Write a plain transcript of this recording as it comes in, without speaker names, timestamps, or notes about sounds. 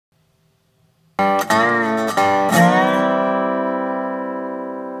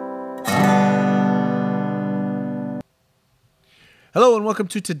Hello and welcome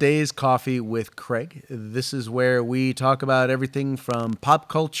to today's Coffee with Craig. This is where we talk about everything from pop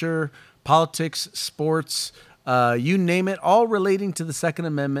culture, politics, sports, you name it, all relating to the Second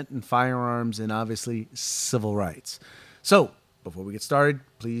Amendment and firearms and obviously civil rights. So before we get started,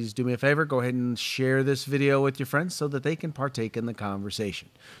 please do me a favor, go ahead and share this video with your friends so that they can partake in the conversation.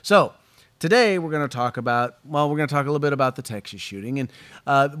 So today we're going to talk about, we're going to talk a little bit about the Texas shooting. And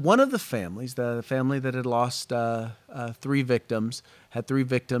one of the families, the family that had lost three victims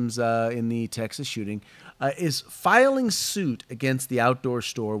in the Texas shooting, is filing suit against the outdoor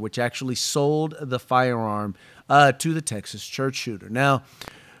store, which actually sold the firearm to the Texas church shooter. Now,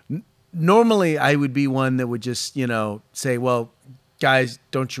 normally I would be one that would just, say, well, guys,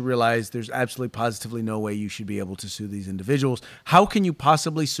 don't you realize there's absolutely positively no way you should be able to sue these individuals? How can you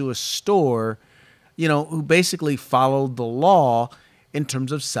possibly sue a store, who basically followed the law in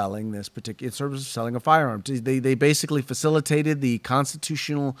terms of selling a firearm? They basically facilitated the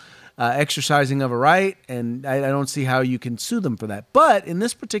constitutional exercising of a right, and I don't see how you can sue them for that. But in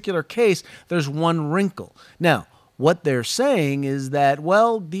this particular case, there's one wrinkle. Now, what they're saying is that,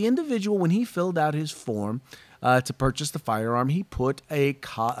 well, the individual, when he filled out his form to purchase the firearm, he put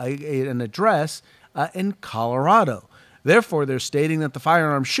an address in Colorado. Therefore, they're stating that the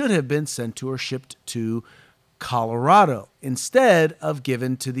firearm should have been sent to or shipped to Colorado instead of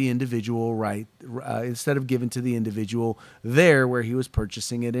given to the individual there where he was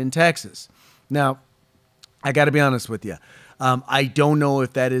purchasing it in Texas. Now, I got to be honest with you. I don't know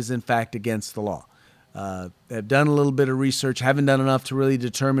if that is in fact against the law. I've done a little bit of research, haven't done enough to really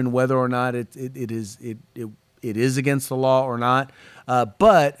determine whether or not it is against the law or not.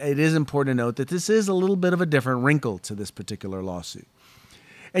 But it is important to note that this is a little bit of a different wrinkle to this particular lawsuit.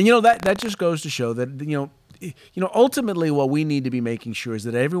 And, that just goes to show that, ultimately what we need to be making sure is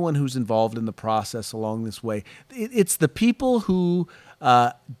that everyone who's involved in the process along this way, it's the people who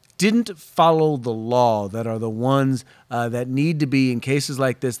didn't follow the law that are the ones that need to be, in cases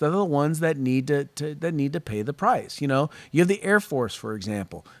like this, they're the ones that need to pay the price. You have the Air Force, for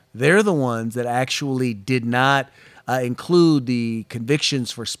example. They're the ones that actually did not include the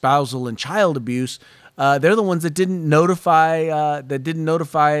convictions for spousal and child abuse. They're the ones that didn't notify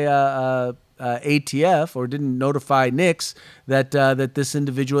ATF or didn't notify NICS that this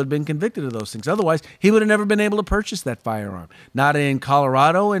individual had been convicted of those things. Otherwise, he would have never been able to purchase that firearm. Not in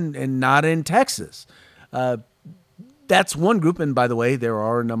Colorado and not in Texas. That's one group. And by the way, there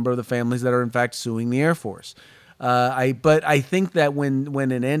are a number of the families that are in fact suing the Air Force. But I think that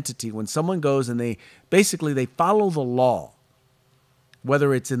when someone goes and they follow the law,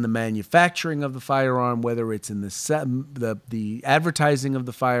 whether it's in the manufacturing of the firearm, whether it's in the advertising of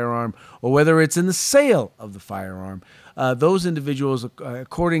the firearm, or whether it's in the sale of the firearm, those individuals,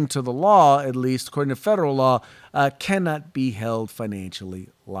 according to the law, at least according to federal law, cannot be held financially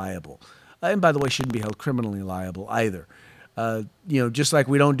liable. And by the way, shouldn't be held criminally liable either. Just like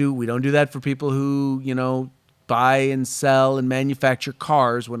we don't do that for people who, buy and sell and manufacture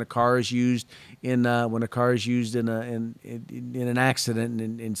cars when a car is used in an accident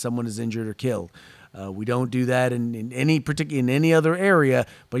and someone is injured or killed. We don't do that in any other area,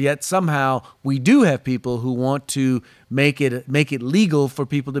 but yet somehow we do have people who want to make it legal for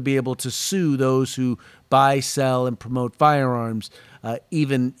people to be able to sue those who buy, sell, and promote firearms,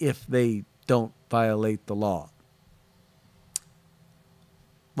 even if they don't violate the law.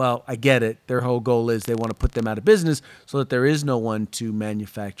 Well, I get it. Their whole goal is they want to put them out of business so that there is no one to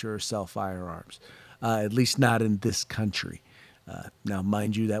manufacture or sell firearms, at least not in this country. Now,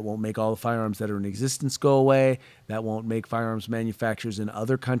 mind you, that won't make all the firearms that are in existence go away. That won't make firearms manufacturers in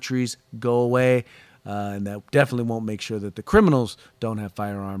other countries go away. And that definitely won't make sure that the criminals don't have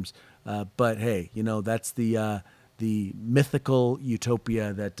firearms. But hey, that's the mythical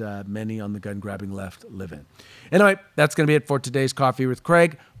utopia that many on the gun-grabbing left live in. Anyway, that's going to be it for today's Coffee with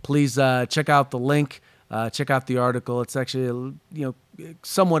Craig. Please check out the link. Check out the article. It's actually,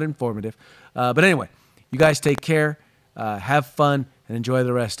 somewhat informative. But anyway, you guys take care, have fun, and enjoy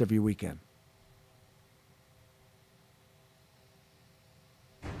the rest of your weekend.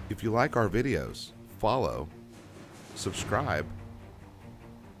 If you like our videos, follow, subscribe,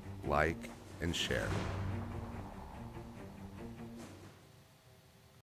 like, and share.